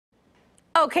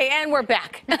Okay, and we're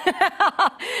back.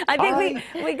 I think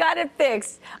we got it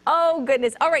fixed. Oh,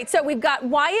 goodness. All right, so we've got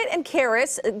Wyatt and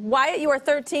Carys. Wyatt, you are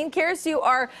 13. Carys, you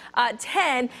are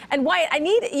 10. And Wyatt, I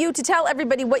need you to tell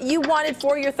everybody what you wanted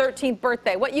for your 13th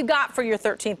birthday, what you got for your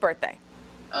 13th birthday.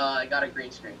 I got a green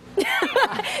screen.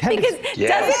 Because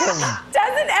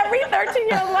doesn't every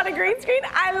 13-year-old want a green screen?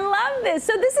 I love this.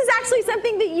 So this is actually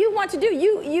something that you want to do.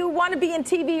 You want to be in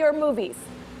TV or movies.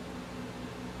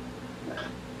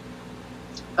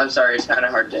 I'm sorry, it's kind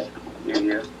of hard to hear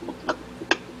you.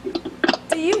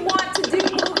 Do you want to do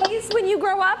movies when you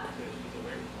grow up?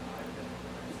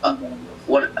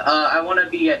 I want to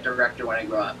be a director when I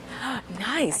grow up.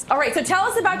 Nice. All right, so tell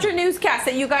us about your newscast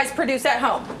that you guys produce at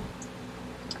home.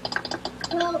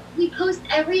 Well, we post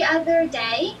every other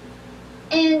day,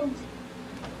 and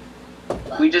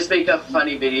we just make up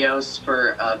funny videos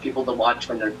for people to watch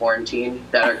when they're quarantined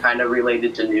that are kind of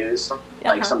related to news.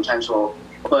 Like sometimes we'll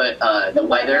put the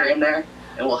weather in there,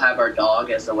 and we'll have our dog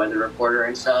as the weather reporter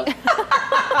and stuff.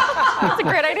 That's a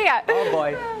great idea. Oh,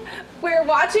 boy. We're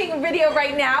watching a video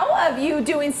right now of you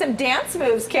doing some dance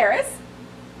moves, Carys.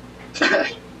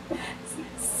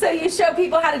 So you show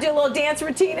people how to do a little dance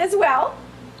routine as well.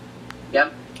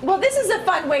 Yep. Well, this is a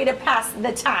fun way to pass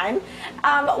the time.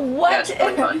 Yeah, it's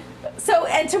fun. So,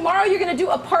 and tomorrow you're going to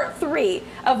do a part 3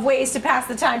 of ways to pass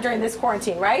the time during this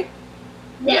quarantine, right?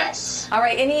 Yes. All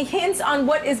right. Any hints on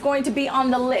what is going to be on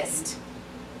the list?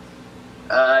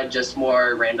 Just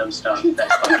more random stuff.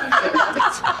 That's fun.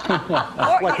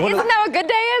 Isn't that what good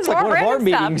day is? Like one of our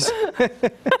meetings.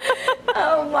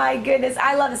 Oh my goodness,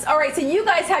 I love this. All right, so you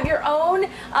guys have your own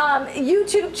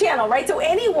YouTube channel, right? So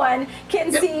anyone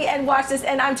can see and watch this,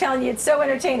 and I'm telling you, it's so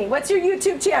entertaining. What's your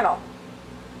YouTube channel?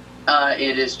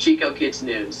 It is Chico Kidz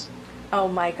News. Oh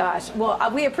my gosh.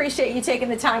 Well, we appreciate you taking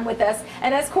the time with us.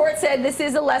 And as Court said, this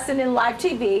is a lesson in live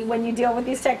TV when you deal with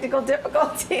these technical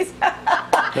difficulties.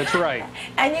 That's right.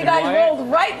 And you guys rolled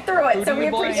right through it, so we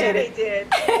appreciate it. did.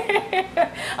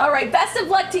 All right, best of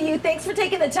luck to you. Thanks for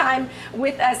taking the time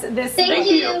with us this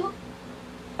Thank you.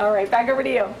 All right, back over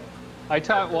to you. I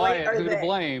taught Wyatt who to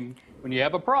blame. When you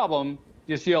have a problem,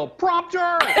 just yell,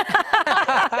 prompter!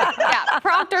 Yeah,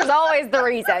 prompter's always the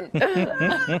reason.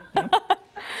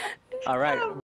 All right.